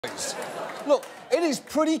Look, it is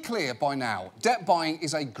pretty clear by now debt buying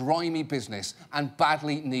is a grimy business and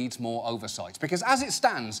badly needs more oversight. Because as it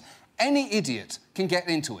stands, any idiot can get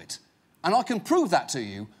into it. And I can prove that to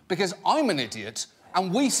you because I'm an idiot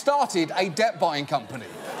and we started a debt buying company.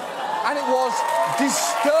 And it was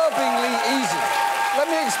disturbingly easy. Let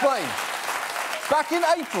me explain. Back in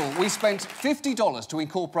April, we spent $50 to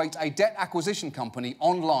incorporate a debt acquisition company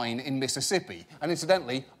online in Mississippi. And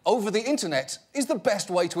incidentally, over the internet is the best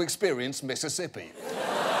way to experience Mississippi.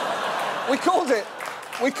 We called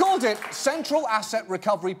it Central Asset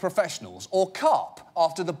Recovery Professionals, or CARP,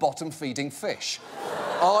 after the bottom-feeding fish.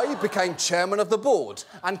 I became chairman of the board,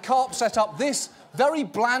 and CARP set up this very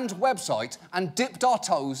bland website and dipped our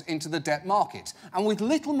toes into the debt market. And with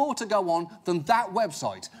little more to go on than that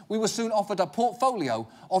website, we were soon offered a portfolio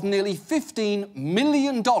of nearly $15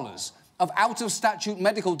 million of out-of-statute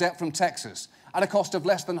medical debt from Texas at a cost of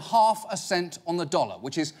less than half a cent on the dollar,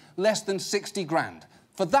 which is less than 60 grand.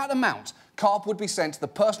 For that amount, CARP would be sent the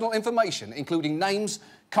personal information, including names,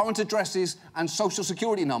 current addresses and social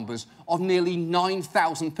security numbers of nearly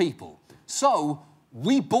 9,000 people. So,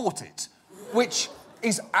 we bought it, which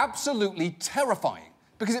is absolutely terrifying,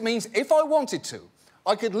 because it means if I wanted to,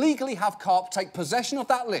 I could legally have CARP take possession of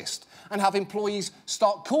that list and have employees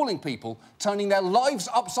start calling people, turning their lives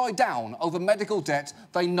upside down over medical debt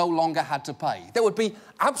they no longer had to pay. There would be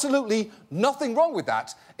absolutely nothing wrong with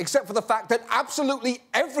that, except for the fact that absolutely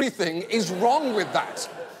everything is wrong with that.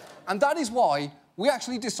 And that is why we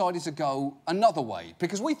actually decided to go another way,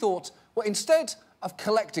 because we thought, well, instead of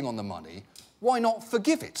collecting on the money, why not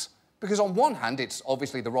forgive it? Because on one hand, it's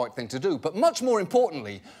obviously the right thing to do, but much more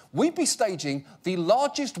importantly, we'd be staging the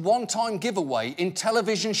largest one-time giveaway in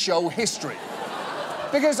television show history.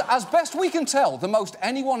 Because as best we can tell, the most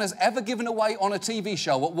anyone has ever given away on a TV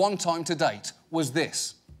show at one time to date was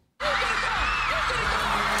this.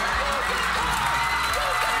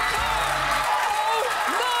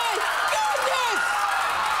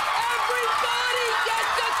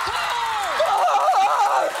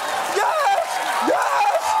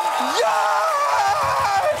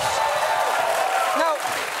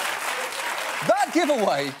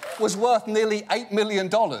 Giveaway was worth nearly $8 million,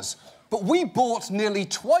 but we bought nearly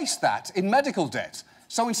twice that in medical debt.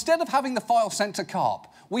 So instead of having the file sent to CARP,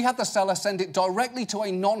 we had the seller send it directly to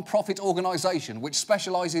a non-profit organisation which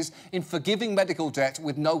specialises in forgiving medical debt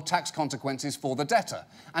with no tax consequences for the debtor.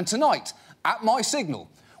 And tonight, at my signal,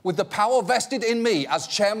 with the power vested in me as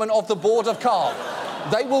chairman of the board of CARP,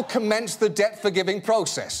 they will commence the debt-forgiving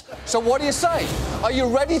process. So what do you say? Are you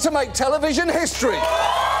ready to make television history?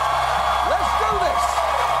 Let's do this!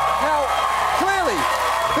 Now, clearly,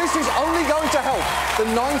 this is only going to help the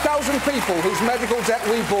 9,000 people whose medical debt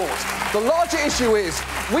we bought. The larger issue is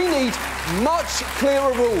we need much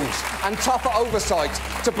clearer rules and tougher oversight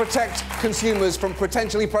to protect consumers from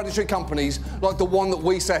potentially predatory companies like the one that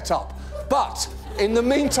we set up. But, in the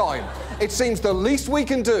meantime, it seems the least we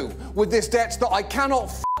can do with this debt that I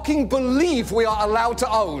cannot fucking believe we are allowed to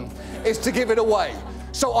own is to give it away.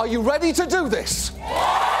 So are you ready to do this?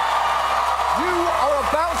 You are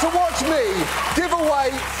about to watch me give away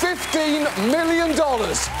 $15 million.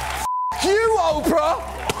 F*** you, Oprah!